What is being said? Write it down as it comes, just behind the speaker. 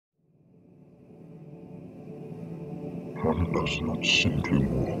And let's not simply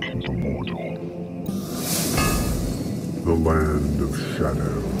walk into Mordor. The land of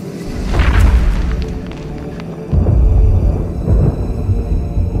shadow.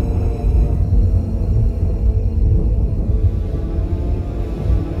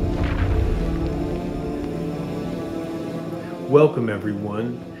 Welcome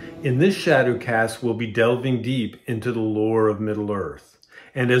everyone. In this Shadowcast, we'll be delving deep into the lore of Middle-earth.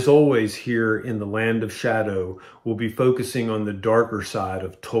 And as always here in the Land of Shadow, we'll be focusing on the darker side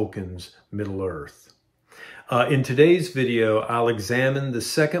of Tolkien's Middle-earth. In today's video, I'll examine the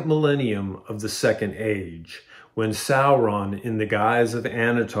second millennium of the Second Age, when Sauron, in the guise of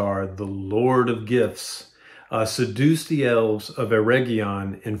Annatar, the Lord of Gifts, seduced the Elves of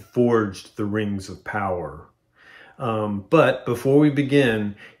Eregion and forged the Rings of Power. But before we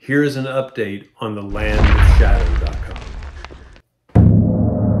begin, here's an update on the landofshadow.com.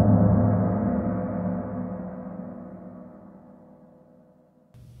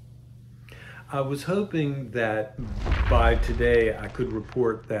 I was hoping that by today I could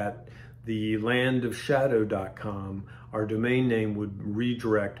report that the landofshadow.com, our domain name, would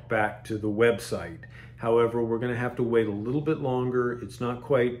redirect back to the website. However, we're going to have to wait a little bit longer. It's not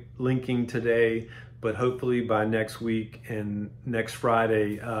quite linking today, but hopefully by next week and next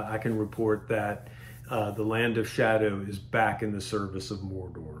Friday, I can report that the Land of Shadow is back in the service of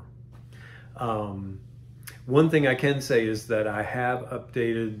Mordor. One thing I can say is that I have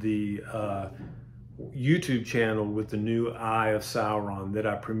updated the YouTube channel with the new Eye of Sauron that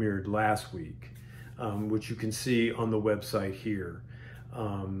I premiered last week, which you can see on the website here.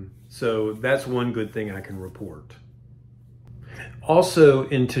 So that's one good thing I can report. Also,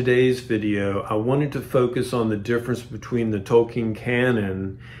 in today's video, I wanted to focus on the difference between the Tolkien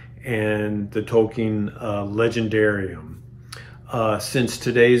canon and the Tolkien legendarium, since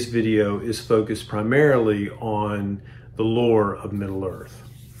today's video is focused primarily on the lore of Middle-earth.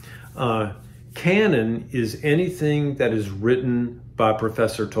 Canon is anything that is written by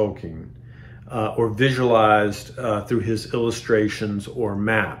Professor Tolkien or visualized through his illustrations or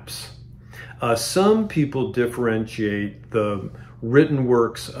maps. Some people differentiate the written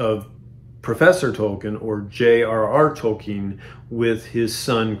works of Professor Tolkien or J.R.R. Tolkien with his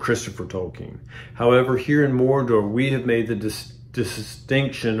son Christopher Tolkien. However, here in Mordor, we have made the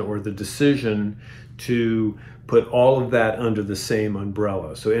distinction or the decision to put all of that under the same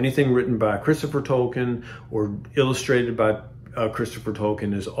umbrella. So anything written by Christopher Tolkien or illustrated by Christopher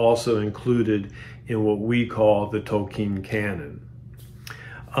Tolkien is also included in what we call the Tolkien canon.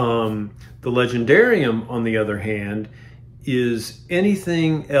 The legendarium, on the other hand, is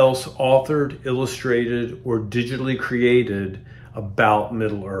anything else authored, illustrated, or digitally created about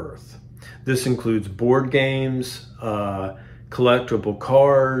Middle-earth. This includes board games, collectible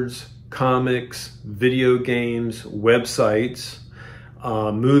cards, comics, video games, websites,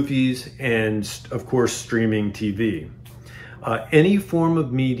 movies, and of course streaming TV. Any form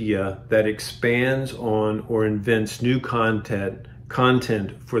of media that expands on or invents new content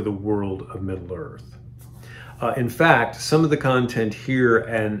for the world of Middle-earth. In fact, some of the content here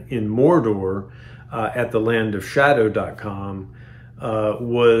and in Mordor at the landofshadow.com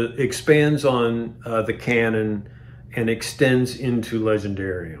expands on the canon and extends into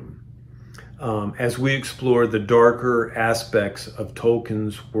legendarium as we explore the darker aspects of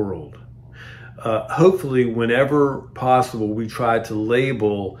Tolkien's world. Hopefully, whenever possible, we try to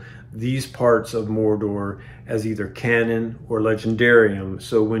label these parts of Mordor as either canon or legendarium,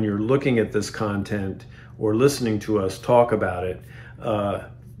 so when you're looking at this content or listening to us talk about it,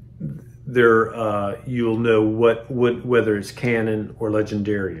 you'll know whether it's canon or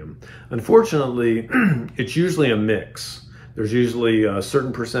legendarium. Unfortunately, it's usually a mix. There's usually a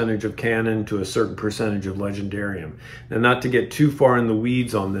certain percentage of canon to a certain percentage of legendarium. Now, not to get too far in the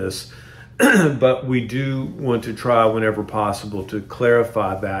weeds on this, but we do want to try whenever possible to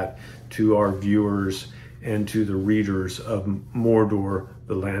clarify that to our viewers and to the readers of Mordor,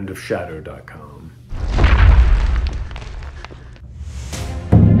 the landofshadow.com.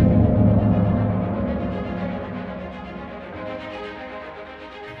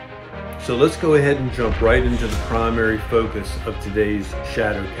 So let's go ahead and jump right into the primary focus of today's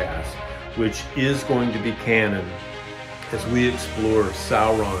Shadowcast, which is going to be canon, as we explore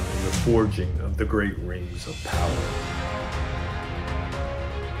Sauron and the forging of the Great Rings of Power.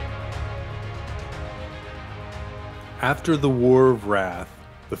 After the War of Wrath,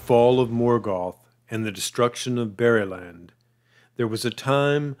 the fall of Morgoth, and the destruction of Barrow-wight, there was a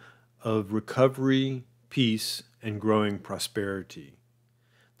time of recovery, peace, and growing prosperity.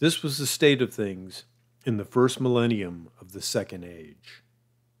 This was the state of things in the first millennium of the Second Age.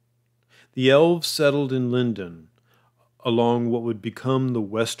 The Elves settled in Lindon, along what would become the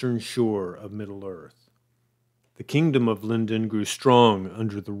western shore of Middle-earth. The kingdom of Lindon grew strong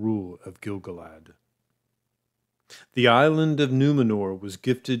under the rule of Gil-galad. The island of Numenor was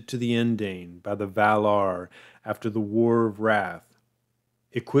gifted to the Endane by the Valar after the War of Wrath.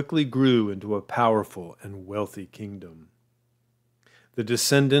 It quickly grew into a powerful and wealthy kingdom. The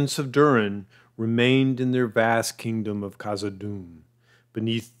descendants of Durin remained in their vast kingdom of Khazad-dûm,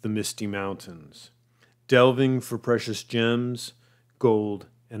 beneath the misty mountains, delving for precious gems, gold,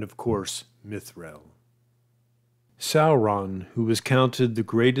 and of course, mithril. Sauron, who was counted the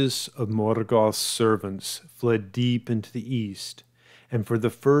greatest of Morgoth's servants, fled deep into the east, and for the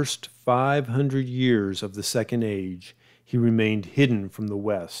first 500 years of the Second Age, he remained hidden from the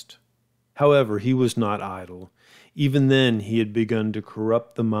west. However, he was not idle. Even then he had begun to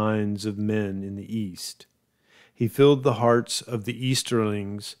corrupt the minds of men in the east. He filled the hearts of the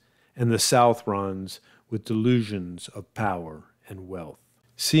Easterlings and the Southrons with delusions of power and wealth.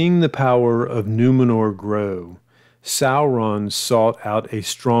 Seeing the power of Numenor grow, Sauron sought out a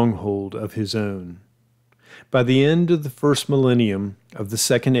stronghold of his own. By the end of the first millennium of the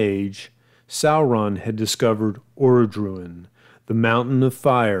Second Age, Sauron had discovered Orodruin, the mountain of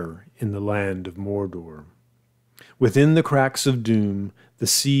fire in the land of Mordor. Within the cracks of doom, the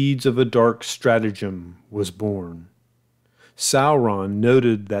seeds of a dark stratagem was born. Sauron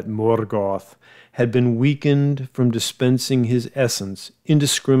noted that Morgoth had been weakened from dispensing his essence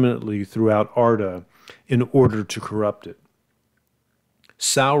indiscriminately throughout Arda in order to corrupt it.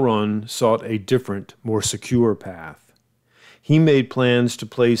 Sauron sought a different, more secure path. He made plans to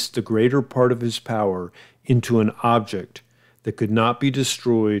place the greater part of his power into an object that could not be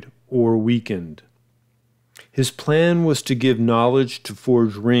destroyed or weakened. His plan was to give knowledge to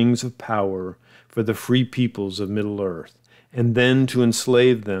forge rings of power for the free peoples of Middle-earth, and then to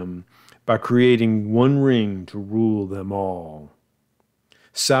enslave them by creating one ring to rule them all.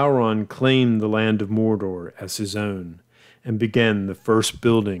 Sauron claimed the land of Mordor as his own, and began the first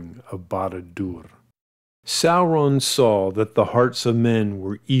building of Barad-dûr. Sauron saw that the hearts of men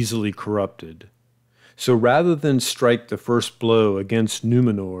were easily corrupted, so rather than strike the first blow against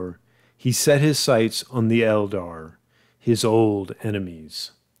Numenor, he set his sights on the Eldar, his old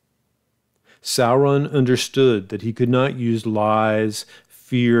enemies. Sauron understood that he could not use lies,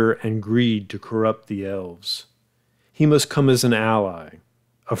 fear, and greed to corrupt the elves. He must come as an ally,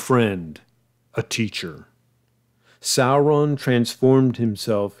 a friend, a teacher. Sauron transformed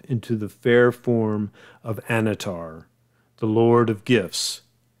himself into the fair form of Annatar, the Lord of Gifts.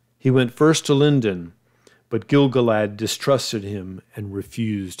 He went first to Lindon, but Gil-galad distrusted him and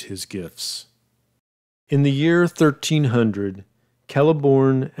refused his gifts. In the year 1300,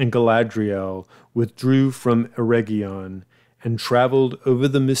 Celebrimbor and Galadriel withdrew from Eregion and traveled over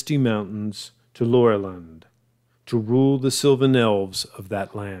the misty mountains to Lorien to rule the Sylvan Elves of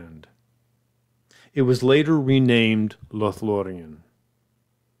that land. It was later renamed Lothlorien.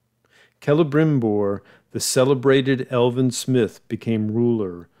 Celebrimbor, the celebrated elven smith, became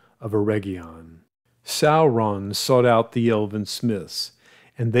ruler of Eregion. Sauron sought out the elven smiths,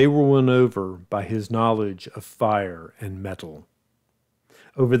 and they were won over by his knowledge of fire and metal.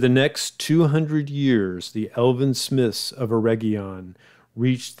 Over the next 200 years, the elven smiths of Eregion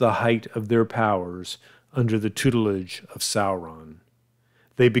reached the height of their powers under the tutelage of Sauron.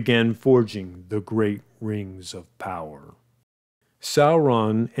 They began forging the great rings of power.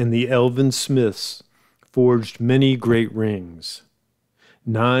 Sauron and the elven smiths forged many great rings.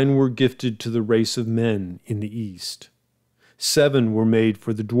 9 were gifted to the race of men in the east. 7 were made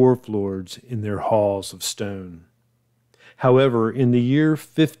for the dwarf lords in their halls of stone. However, in the year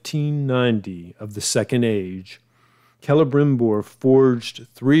 1590 of the Second Age, Celebrimbor forged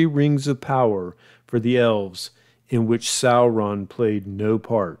 3 rings of power for the elves in which Sauron played no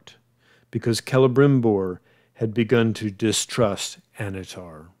part, because Celebrimbor had begun to distrust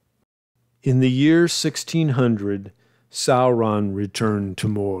Annatar. In the year 1600, Sauron returned to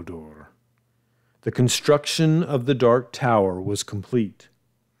Mordor. The construction of the Dark Tower was complete.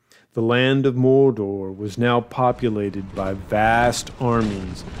 The land of Mordor was now populated by vast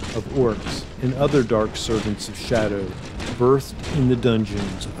armies of orcs and other dark servants of shadow, birthed in the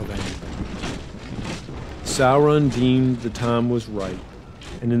dungeons of Angband. Sauron deemed the time was ripe,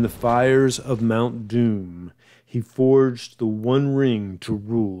 and in the fires of Mount Doom, he forged the one ring to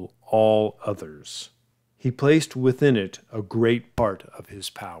rule all others. He placed within it a great part of his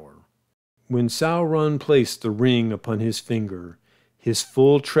power. When Sauron placed the ring upon his finger, his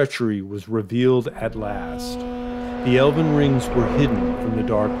full treachery was revealed at last. The elven rings were hidden from the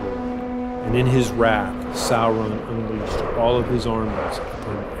Dark Lord, and in his wrath Sauron unleashed all of his armies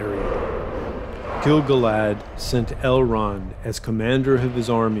upon Eregion. Gil-galad sent Elrond as commander of his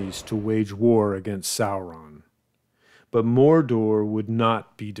armies to wage war against Sauron. But Mordor would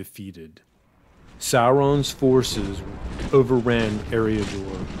not be defeated. Sauron's forces overran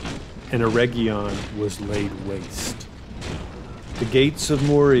Eriador, and Eregion was laid waste. The gates of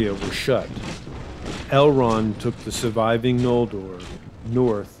Moria were shut. Elrond took the surviving Noldor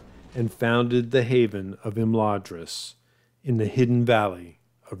north and founded the haven of Imladris in the hidden valley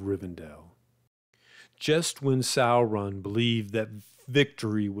of Rivendell. Just when Sauron believed that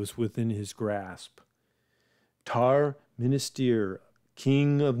victory was within his grasp, Tar Minastir,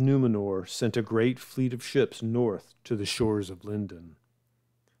 king of Numenor, sent a great fleet of ships north to the shores of Lindon.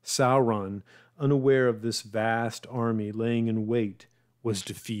 Sauron, unaware of this vast army laying in wait, was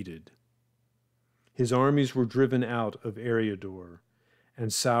defeated. His armies were driven out of Eriador, and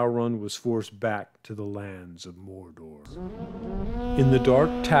Sauron was forced back to the lands of Mordor. In the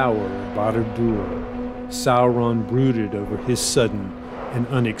dark tower of Barrow-wight, Sauron brooded over his sudden and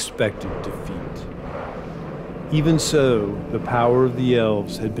unexpected defeat. Even so, the power of the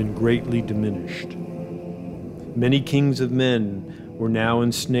elves had been greatly diminished. Many kings of men were now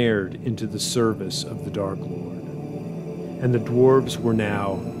ensnared into the service of the Dark Lord, and the dwarves were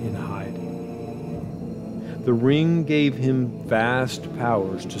now in hiding. The ring gave him vast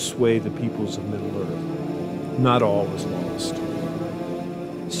powers to sway the peoples of Middle-earth. Not all was lost.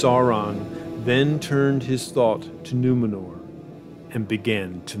 Sauron then turned his thought to Numenor and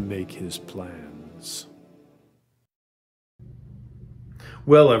began to make his plans.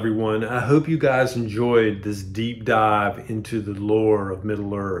 Well, everyone, I hope you guys enjoyed this deep dive into the lore of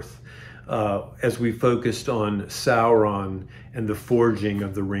Middle-earth as we focused on Sauron and the forging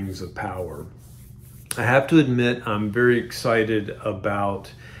of the Rings of Power. I have to admit I'm very excited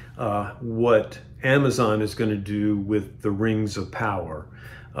about what Amazon is going to do with the Rings of Power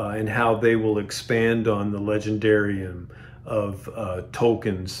and how they will expand on the legendarium of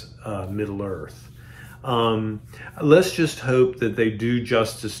Tolkien's Middle-earth. Let's just hope that they do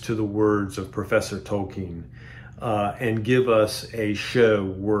justice to the words of Professor Tolkien and give us a show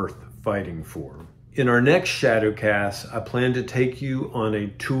worth fighting for. In our next Shadowcast, I plan to take you on a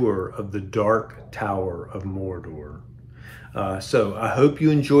tour of the Dark Tower of Mordor. So I hope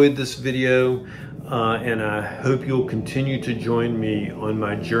you enjoyed this video, and I hope you'll continue to join me on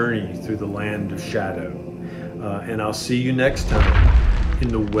my journey through the land of shadow. And I'll see you next time in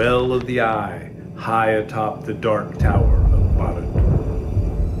the Well of the Eye, high atop the Dark Tower